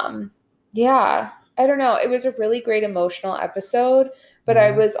 I don't know. It was a really great emotional episode, but I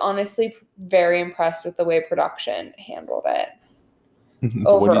was honestly very impressed with the way production handled it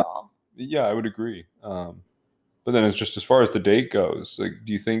overall. Yeah, I would agree. But then it's just as far as the date goes, like,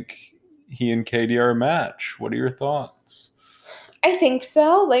 do you think he and Katie are a match? What are your thoughts? I think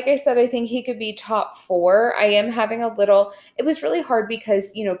so. Like I said, I think he could be top 4. I am having a little, it was really hard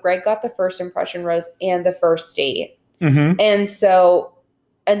because, Greg got the first impression rose and the first date. Mm-hmm. And so,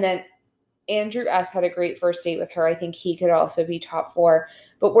 and then Andrew S. had a great first date with her. I think he could also be top 4,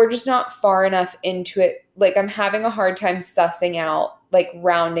 but we're just not far enough into it. Like, I'm having a hard time sussing out, like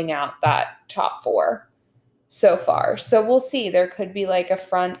rounding out that top 4 so far. So we'll see. There could be like a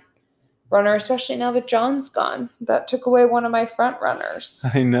front runner, especially now that John's gone. That took away one of my front runners.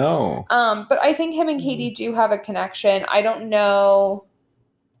 I know. But I think him and Katie do have a connection. I don't know.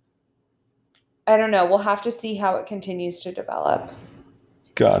 We'll have to see how it continues to develop.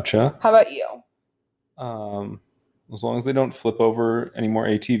 Gotcha. How about you? As long as they don't flip over any more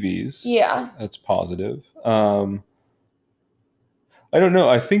ATVs. Yeah. That's positive. I don't know.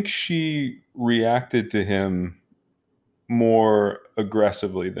 I think she reacted to him more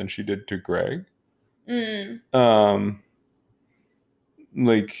aggressively than she did to Greg.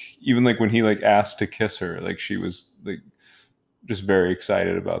 Like, even like when he like asked to kiss her, like she was like just very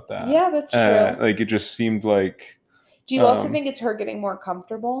excited about that. Yeah, that's true. Like, it just seemed like. Do you also think it's her getting more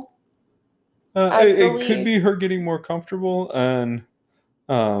comfortable? It could be her getting more comfortable, and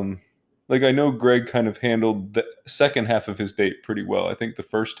like, I know Greg kind of handled the second half of his date pretty well. I think the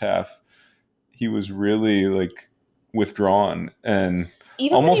first half he was really like withdrawn and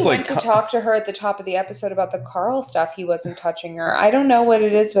even almost when he went to talk to her at the top of the episode about the Carl stuff, he wasn't touching her. I don't know what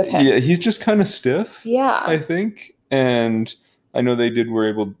it is with him. Yeah, he's just kind of stiff. Yeah, I think, and I know they were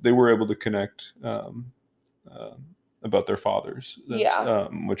able to connect about their fathers.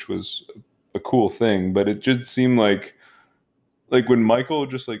 Which was a cool thing, but it just seemed like when Michael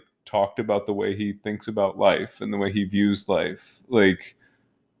just like talked about the way he thinks about life and the way he views life, like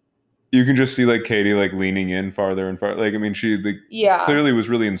you can just see like Katie like leaning in farther and farther. Like, I mean, she clearly was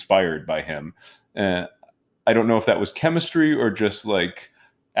really inspired by him. I don't know if that was chemistry or just like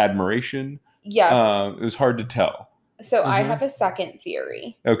admiration. Yes. It was hard to tell. So I have a second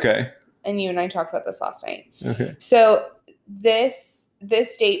theory. Okay. And you and I talked about this last night. Okay. So this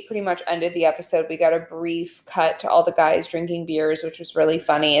date pretty much ended the episode. We got a brief cut to all the guys drinking beers, which was really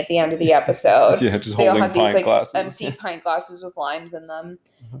funny at the end of the episode. Yeah, just they holding all had pint these glasses. Empty pint glasses with limes in them,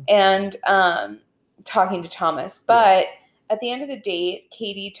 and talking to Thomas. But at the end of the date,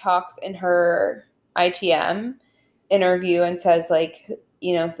 Katie talks in her ITM interview and says, like,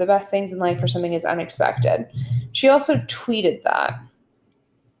 you know, the best things in life for something is unexpected. She also tweeted that.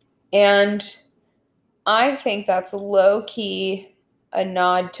 And I think that's low-key a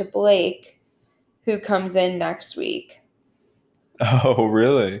nod to Blake, who comes in next week. Oh,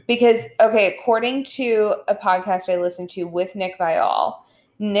 really? Because, okay, according to a podcast I listened to with Nick Viall,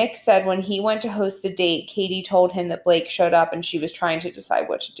 Nick said when he went to host the date, Katie told him that Blake showed up and she was trying to decide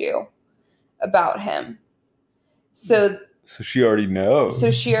what to do about him. So she already knows.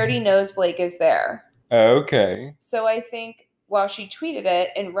 So she already knows Blake is there. Okay. So I think while she tweeted it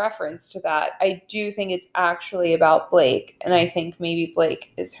in reference to that, I do think it's actually about Blake. And I think maybe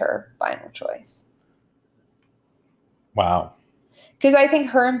Blake is her final choice. Wow. Because I think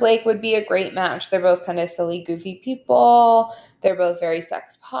her and Blake would be a great match. They're both kind of silly, goofy people. They're both very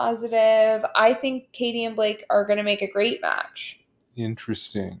sex positive. I think Katie and Blake are going to make a great match.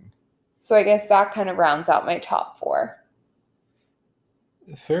 Interesting. So I guess that kind of rounds out my top 4.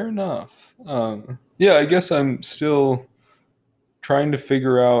 Fair enough. Yeah, I guess I'm still trying to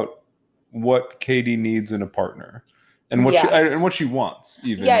figure out what Katie needs in a partner. And what what she wants,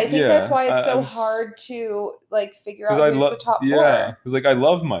 even. Yeah, I think that's why it's so hard to like figure out who's the top 4. Yeah, because like I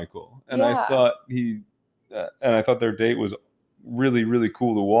love Michael, and I thought I thought their date was really, really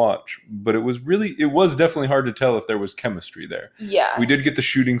cool to watch. But it was definitely hard to tell if there was chemistry there. Yeah, we did get the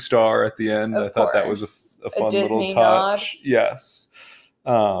shooting star at the end. I thought that was a fun little touch. Nod. Yes,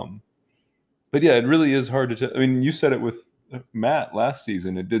 but yeah, it really is hard to tell. I mean, you said it with Matt last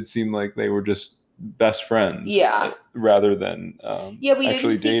season. It did seem like they were just best friends, rather than we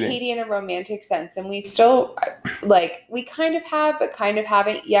didn't see dating. Katie in a romantic sense, and we still we kind of have, but kind of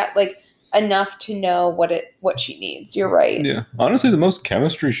haven't yet enough to know what she needs. You're right. Yeah, honestly, the most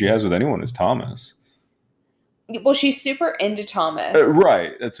chemistry she has with anyone is Thomas. Well, she's super into Thomas,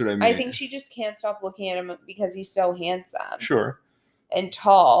 right? That's what I mean. I think she just can't stop looking at him because he's so handsome, sure, and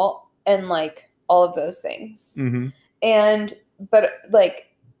tall, and all of those things. Mm-hmm. But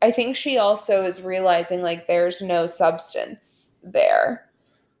I think she also is realizing there's no substance there.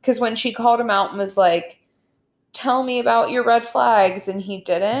 Because when she called him out and was like, tell me about your red flags, and he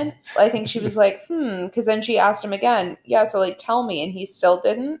didn't, I think she was like, because then she asked him again, so tell me, and he still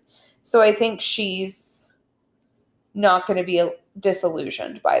didn't. So I think she's not going to be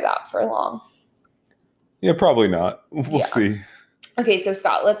disillusioned by that for long. Yeah, probably not. We'll see. Okay, so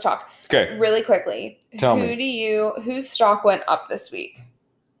Scott, let's talk. Okay. Really quickly. Tell me. Whose stock went up this week?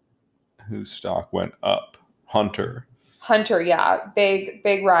 Whose stock went up? Hunter, yeah.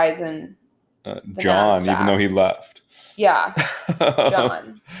 Big rise in John, even though he left. Yeah,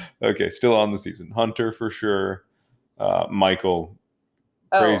 John. Okay, still on the season. Hunter for sure. Michael,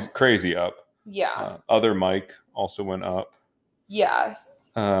 crazy up. Yeah. Other Mike also went up. Yes.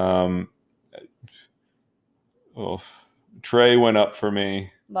 Trey went up for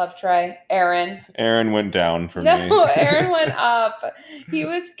me. Love Trey. Aaron went down for me. No, Aaron went up. He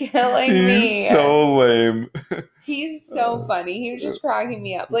was killing me. He's so lame. He's so funny. He was just cracking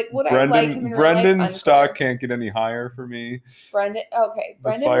me up. I like him in Brendan's stock can't get any higher for me. Brendan, the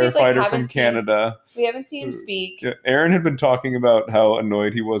firefighter from Canada. We haven't seen him speak. Yeah, Aaron had been talking about how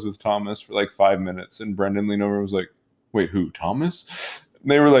annoyed he was with Thomas for 5 minutes, and Brendan leaned over and was like, wait, who, Thomas?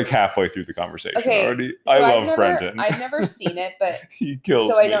 They were halfway through the conversation already. So I love Brendan. I've never seen it, but he kills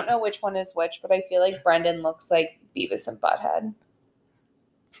me. So I don't know which one is which, but I feel like Brendan looks like Beavis and Butthead.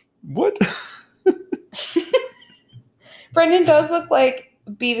 What? Brendan does look like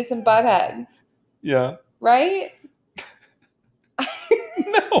Beavis and Butthead. Yeah. Right?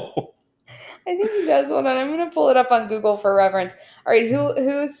 No. I think he does. Hold on, I'm going to pull it up on Google for reference. All right,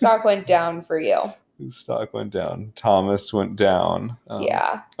 whose stock went down for you? His stock went down. Thomas went down.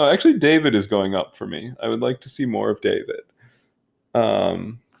 Yeah. Oh, actually, David is going up for me. I would like to see more of David.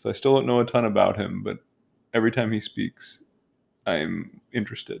 Because I still don't know a ton about him, but every time he speaks, I'm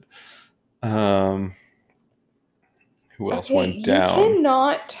interested. Who else went down? You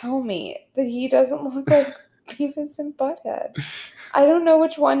cannot tell me that he doesn't look like Beavis and Butthead. I don't know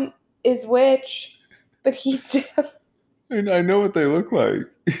which one is which, but he I know what they look like.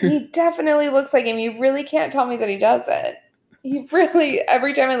 He definitely looks like him. You really can't tell me that he doesn't. He really,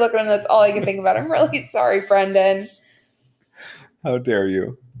 every time I look at him, that's all I can think about. I'm really sorry, Brendan. How dare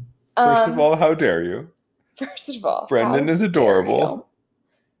you? First of all, how dare you? First of all, Brendan is adorable.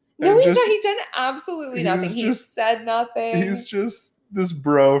 No, he's not. He's done absolutely nothing. He's said nothing. He's just this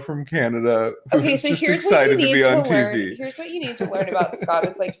bro from Canada who's just here's excited to be on TV. Here's what you need to learn about Scott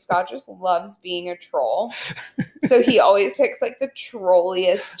is like Scott just loves being a troll. So he always picks like the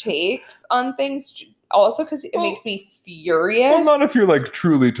trolliest takes on things. Also because it makes me furious. Well, not if you're like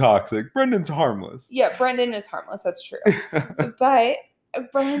truly toxic. Brendan's harmless. Yeah, Brendan is harmless. That's true. But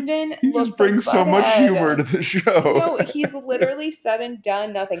Brendan he just brings so much humor to the show. No, he's literally said and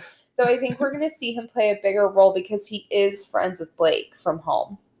done nothing. So I think we're going to see him play a bigger role because he is friends with Blake from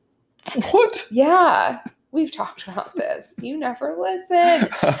home. What? Yeah. We've talked about this. You never listen.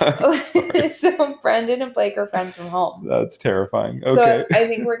 So Brendan and Blake are friends from home. That's terrifying. Okay. So I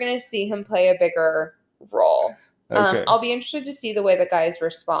think we're going to see him play a bigger role. Okay. I'll be interested to see the way the guys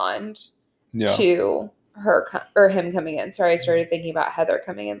respond to her or him coming in. Sorry, I started thinking about Heather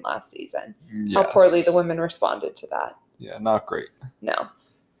coming in last season. Yes. How poorly the women responded to that. Yeah, not great. No,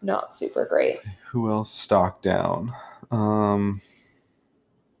 not super great. Who else stocked down?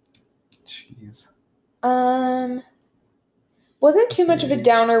 Jeez. Wasn't too much of a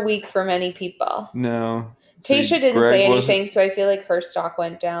downer week for many people. No. Tasha didn't say anything, so I feel like her stock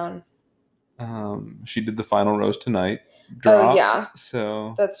went down. She did the final rose tonight. Oh yeah.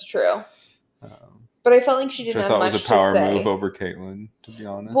 So that's true. But I felt like she didn't have much to say. I thought was a power move over Caitlyn, to be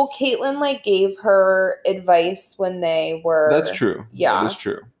honest. Well, Caitlyn like gave her advice when they were. That's true. Yeah, that is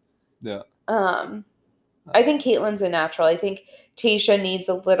true. Yeah. I think Caitlyn's a natural. I think Tasha needs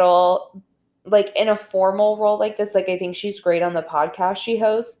a little, like in a formal role like this. Like I think she's great on the podcast she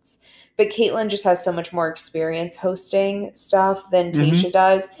hosts, but Caitlyn just has so much more experience hosting stuff than Tasha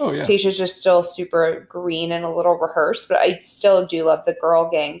does. Oh yeah. Tasha's just still super green and a little rehearsed, but I still do love the girl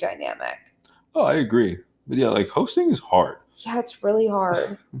gang dynamic. Oh, I agree. But yeah, like hosting is hard. Yeah, it's really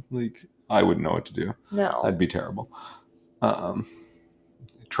hard. Like I wouldn't know what to do. No. That'd be terrible.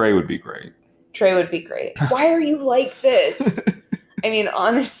 Trey would be great. Trey would be great. Why are you like this? I mean,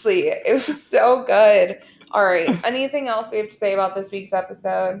 honestly, it was so good. All right. Anything else we have to say about this week's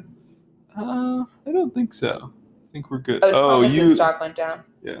episode? I don't think so. I think we're good. Thomas's stock went down.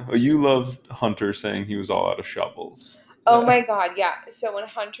 Yeah. Oh, you loved Hunter saying he was all out of shovels. Oh my God, yeah. So when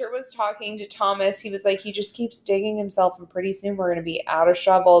Hunter was talking to Thomas, he was like, he just keeps digging himself, and pretty soon we're going to be out of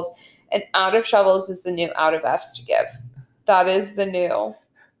shovels. And out of shovels is the new out of F's to give. That is the new.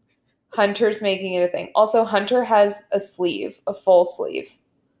 Hunter's making it a thing. Also, Hunter has a sleeve, a full sleeve.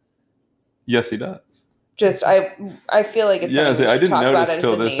 Yes, he does. Just, I feel like it's something I didn't notice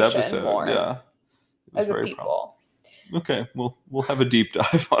till this episode. More, yeah. As a people. Okay, we'll have a deep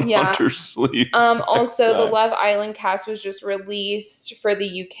dive on Hunter's sleeve. Also, the Love Island cast was just released for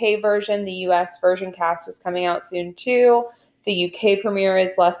the UK version. The US version cast is coming out soon too. The UK premiere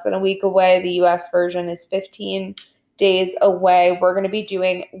is less than a week away. The US version is 15 days away. We're going to be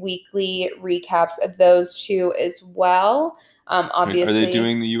doing weekly recaps of those two as well. Obviously, are they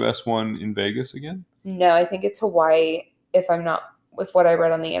doing the US one in Vegas again? No, I think it's Hawaii. If what I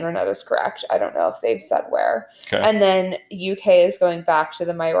read on the internet is correct. I don't know if they've said where. Okay. And then UK is going back to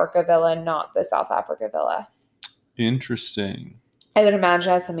the Mallorca villa, not the South Africa villa. Interesting. I would imagine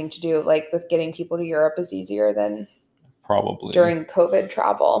it has something to do like with getting people to Europe is easier than probably during COVID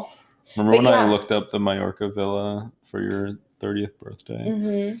travel. Remember when I looked up the Mallorca villa for your 30th birthday?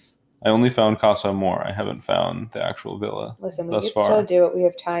 Mm-hmm. I only found Casa Amor. I haven't found the actual villa. Listen, we can still do it. We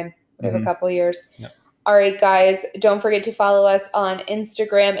have time. We have a couple years. Yep. All right, guys, don't forget to follow us on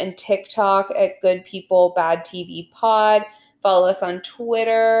Instagram and TikTok at Good People Bad TV Pod. Follow us on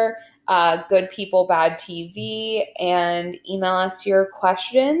Twitter, Good People Bad TV, and email us your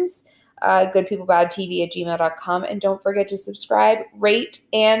questions, goodpeoplebadtv@gmail.com. And don't forget to subscribe, rate,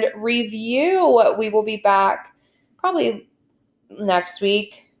 and review. We will be back probably next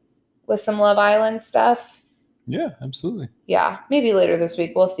week with some Love Island stuff. Yeah, absolutely. Yeah, maybe later this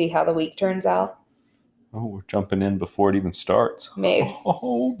week. We'll see how the week turns out. Oh, we're jumping in before it even starts. Mabes.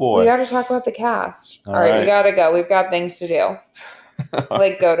 Oh, boy. We got to talk about the cast. All right, we got to go. We've got things to do.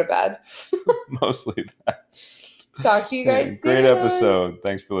 Like go to bed. Mostly that. Talk to you guys soon. Great episode.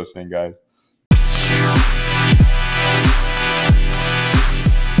 Thanks for listening, guys.